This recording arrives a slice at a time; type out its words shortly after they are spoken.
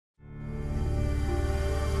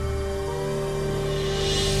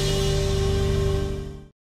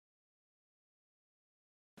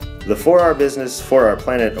The For Our Business, For Our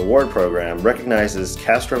Planet award program recognizes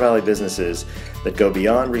Castro Valley businesses that go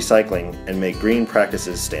beyond recycling and make green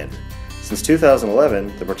practices standard. Since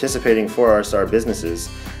 2011, the participating 4R-star businesses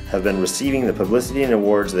have been receiving the publicity and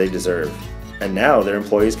awards they deserve, and now their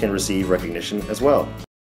employees can receive recognition as well.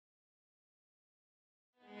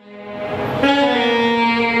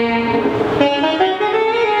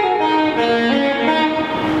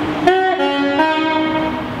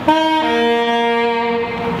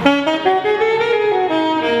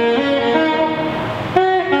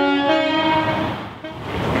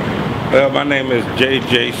 Well, my name is Jay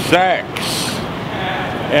Jay Sax,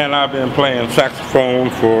 and I've been playing saxophone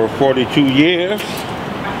for 42 years.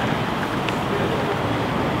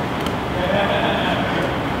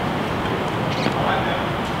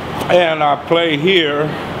 And I play here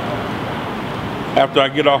after I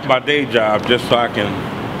get off my day job, just so I can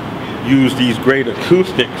use these great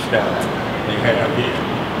acoustics that they have here.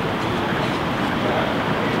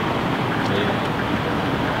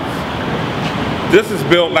 This is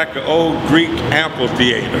built like an old Greek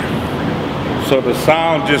amphitheater, so the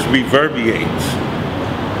sound just reverberates,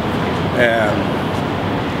 and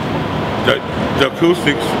the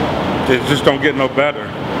acoustics, they just don't get no better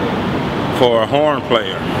for a horn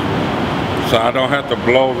player. So I don't have to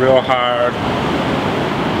blow real hard,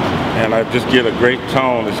 and I just get a great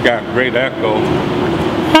tone. It's got great echo.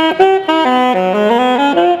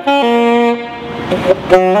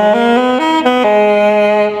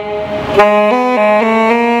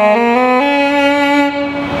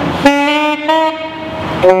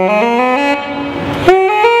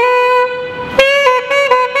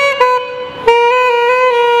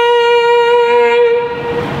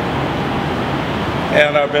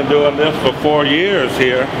 And I've been doing this for 4 years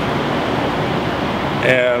here,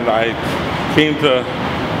 and I seem to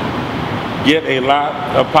get a lot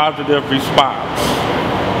of positive response.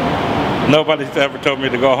 Nobody's ever told me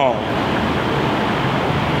to go home.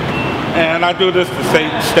 And I do this to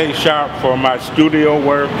stay sharp for my studio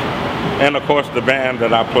work, and of course the band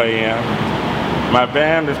that I play in. My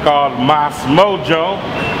band is called Mas Mojo.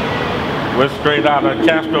 We're straight out of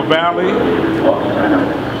Castro Valley.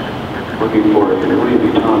 Looking forward to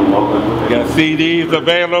it. Got CDs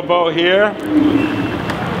available here.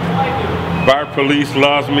 BART Police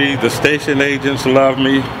loves me. The station agents love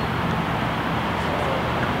me.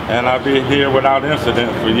 And I've been here without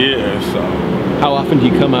incident for years. So. How often do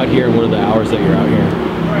you come out here, and what are the hours that you're out here?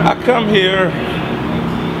 I come here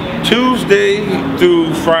Tuesday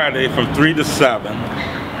through Friday from 3 to 7.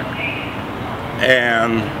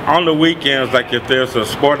 And on the weekends, like if there's a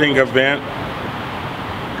sporting event,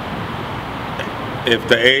 if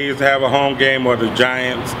the A's have a home game or the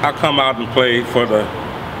Giants, I'll come out and play for the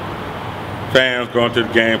fans going to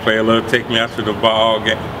the game, play a little, take me out to the ball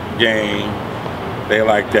game. They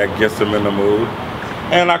like that, gets them in the mood.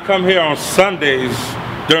 And I come here on Sundays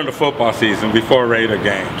during the football season before Raider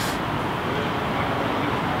games.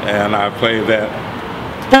 And I play that.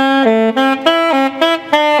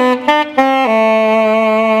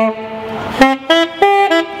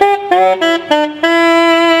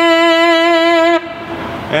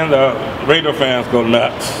 And the Raider fans go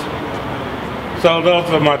nuts. So those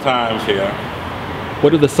are my times here.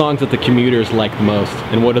 What are the songs that the commuters like the most,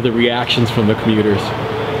 and what are the reactions from the commuters?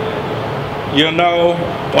 You know,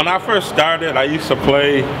 when I first started, I used to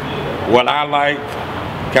play what I like,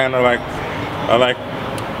 kind of like, I like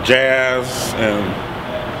jazz,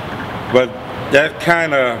 but that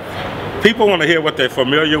kind of, people want to hear what they're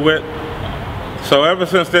familiar with. So ever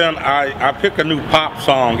since then, I pick a new pop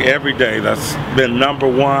song every day that's been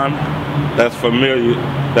 #1, that's familiar,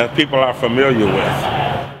 that people are familiar with.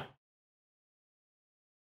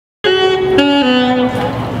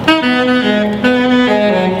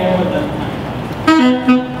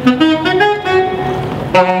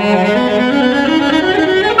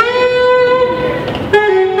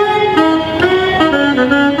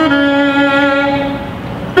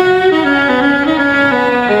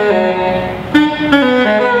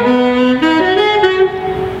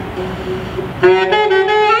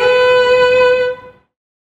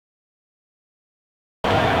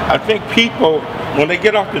 I think people, when they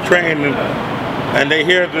get off the train and they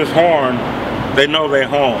hear this horn, they know they're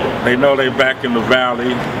home. They know they're back in the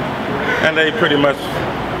valley, and they pretty much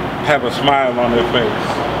have a smile on their face.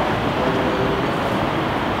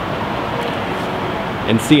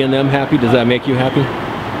 And seeing them happy, does that make you happy?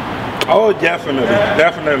 Oh, definitely,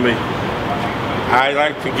 definitely. I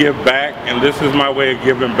like to give back, and this is my way of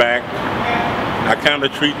giving back. I kind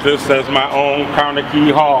of treat this as my own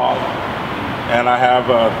Carnegie Hall. And I have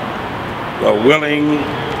a willing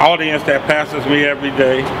audience that passes me every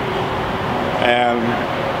day. And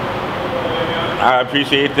I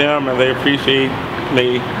appreciate them and they appreciate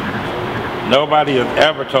me. Nobody has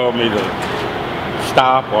ever told me to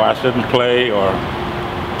stop or I shouldn't play or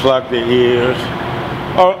plug their ears.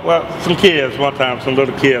 Oh, well, some kids one time, some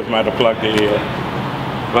little kids might have plugged their ears.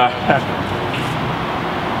 But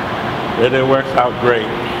it works out great.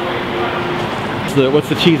 So what's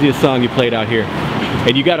the cheesiest song you played out here?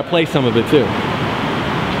 And you got to play some of it too.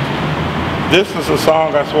 This is a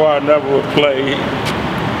song I swore I never would play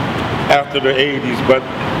after the 80s, but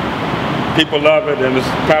people love it and it's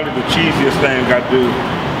probably the cheesiest thing I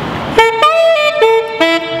do.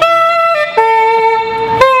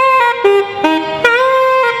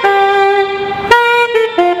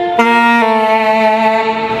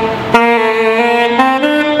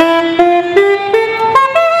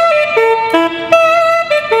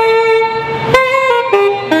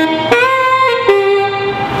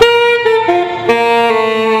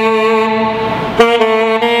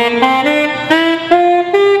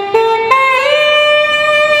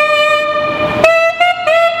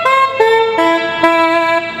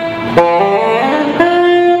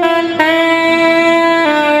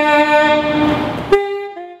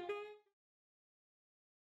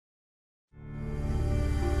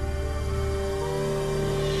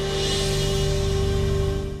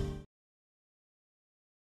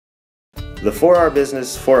 The 4R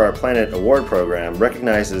Business, 4R Planet Award Program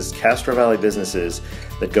recognizes Castro Valley businesses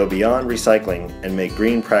that go beyond recycling and make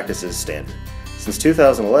green practices standard. Since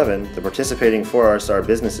 2011, the participating 4R Star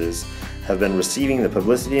businesses have been receiving the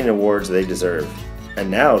publicity and awards they deserve, and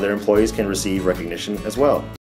now their employees can receive recognition as well.